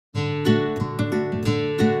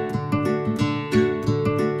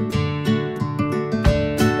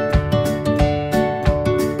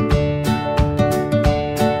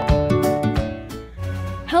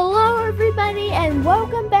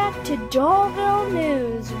Dollville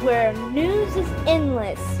News, where news is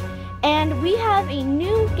endless. And we have a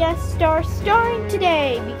new guest star starring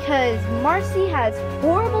today because Marcy has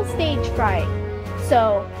horrible stage fright.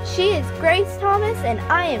 So, she is Grace Thomas and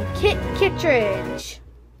I am Kittredge.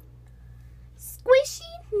 Squishy,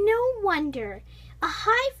 no wonder. A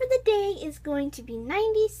high for the day is going to be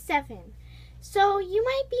 97. So you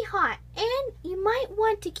might be hot, and you might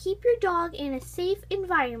want to keep your dog in a safe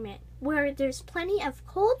environment where there's plenty of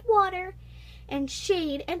cold water and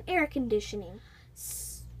shade and air conditioning.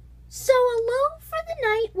 So a low for the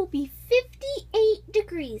night will be 58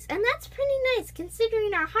 degrees, and that's pretty nice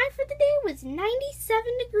considering our high for the day was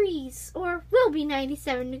 97 degrees, or will be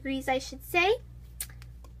 97 degrees, I should say.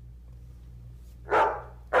 Grace,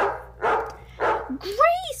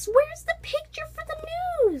 where's the picture for the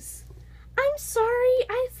news? I'm sorry,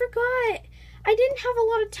 I forgot. I didn't have a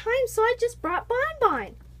lot of time, so I just brought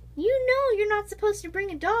Bonbon. You know you're not supposed to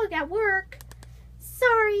bring a dog at work.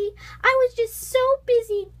 Sorry, I was just so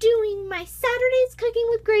busy doing my Saturdays Cooking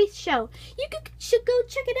with Grace show. You should go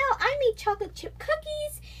check it out. I made chocolate chip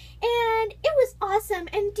cookies, and it was awesome.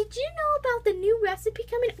 And did you know about the new recipe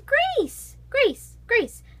coming? Grace.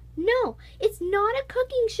 No, it's not a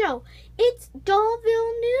cooking show. It's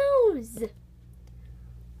Dollville News.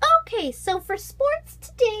 Okay, so for sports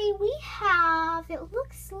today we have, it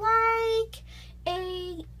looks like,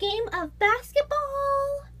 a game of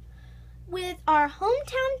basketball with our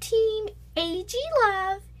hometown team, AG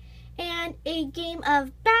Love, and a game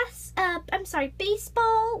of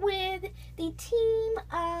baseball with the team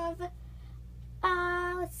of,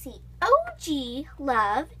 OG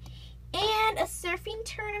Love, and a surfing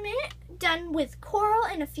tournament done with Coral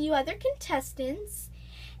and a few other contestants,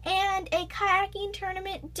 and a kayaking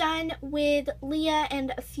tournament done with Leah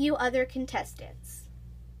and a few other contestants.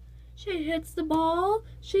 She hits the ball,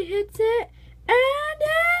 she hits it, and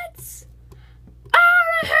it's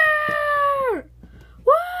out of here!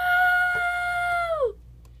 Woo!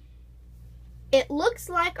 It looks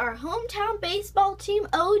like our hometown baseball team,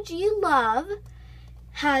 OG Love,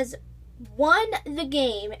 has won the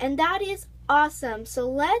game, and that is awesome. So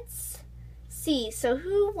let's see. So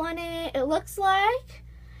who won it? It looks like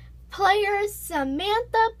player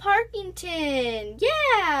Samantha Parkington.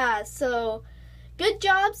 Yeah, so good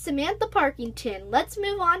job, Samantha Parkington. Let's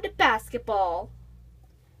move on to basketball.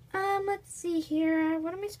 Let's see here.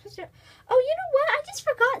 What am I supposed to... Oh, you know what? I just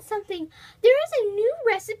forgot something. There is a new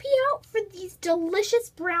recipe out for these delicious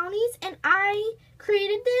brownies, and I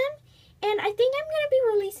created them, and I think I'm going to be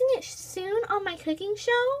releasing it soon on my cooking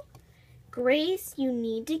show. Grace, you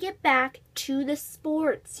need to get back to the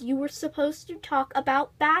sports. You were supposed to talk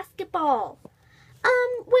about basketball.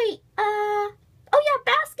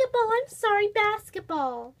 Basketball. I'm sorry,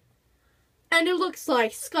 basketball. And it looks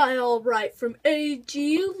like Sky Albright from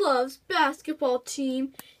AG Love's basketball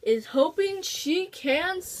team is hoping she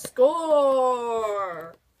can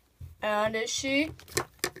score. And she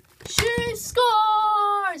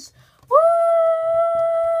scores! Woo!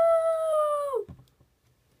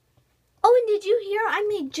 Oh, and did you hear I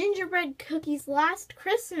made gingerbread cookies last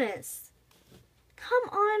Christmas? Come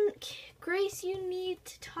on, Grace, you need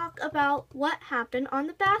to talk about what happened on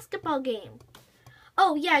the basketball game.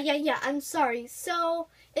 Oh, yeah, I'm sorry. So,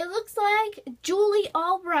 it looks like Julie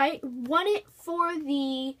Albright won it for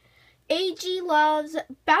the AG Love's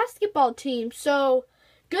basketball team. So,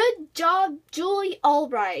 good job, Julie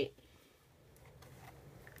Albright.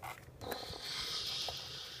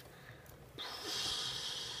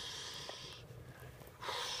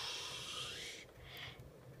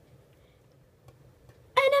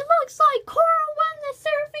 And it looks like Coral won the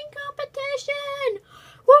surfing competition.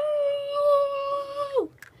 Woo!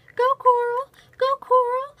 Go Coral! Go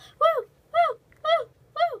Coral! Woo! Woo! Woo!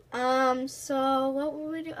 Woo! So what will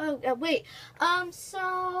we do? Oh, wait.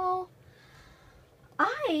 So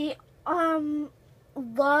I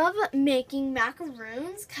love making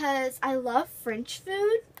macaroons because I love French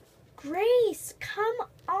food. Grace, come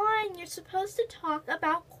on! You're supposed to talk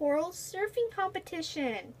about Coral's surfing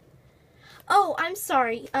competition. Oh, I'm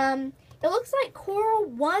sorry. It looks like Coral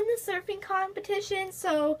won the surfing competition,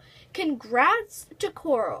 so congrats to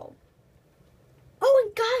Coral. Oh,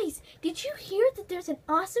 and guys, did you hear that there's an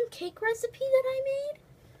awesome cake recipe that I made?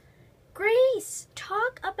 Grace,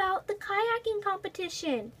 talk about the kayaking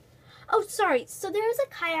competition. Oh, sorry. So there's a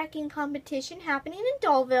kayaking competition happening in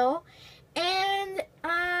Dollville, and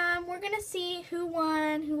we're going to see who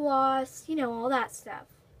won, who lost, you know, all that stuff.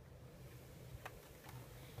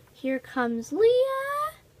 Here comes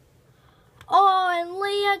Leah. Oh, and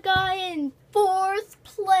Leah got in 4th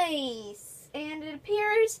place. And it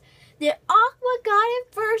appears the Aqua got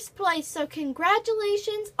in first place, so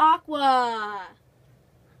congratulations, Aqua.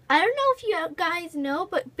 I don't know if you guys know,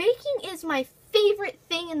 but baking is my favorite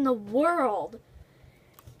thing in the world.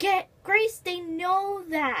 Grace, they know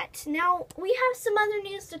that. Now, we have some other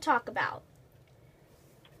news to talk about.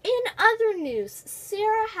 In other news,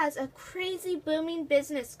 Sarah has a crazy booming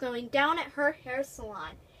business going down at her hair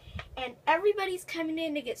salon. And everybody's coming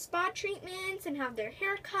in to get spa treatments and have their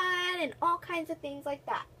hair cut and all kinds of things like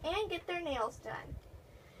that. And get their nails done.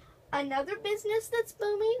 Another business that's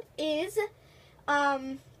booming is,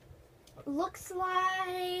 looks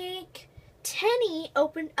like Tenny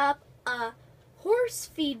opened up a horse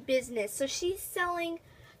feed business. So she's selling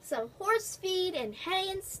some horse feed and hay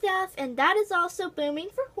and stuff. And that is also booming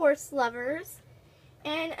for horse lovers.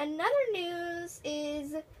 And another news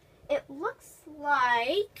is it looks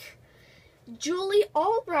like Julie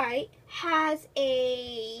Albright has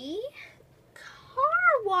a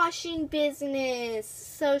car washing business.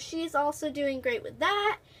 So she's also doing great with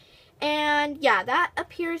that. And yeah, that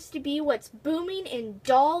appears to be what's booming in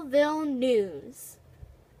Dollville news.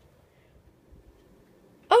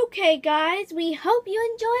 Okay guys, we hope you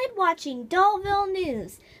enjoyed watching Dollville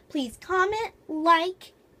news. Please comment,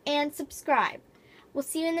 like, and subscribe. We'll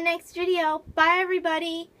see you in the next video. Bye,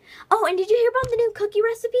 everybody. Oh, and did you hear about the new cookie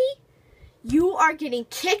recipe? You are getting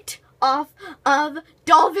kicked off of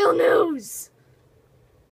Dollville News.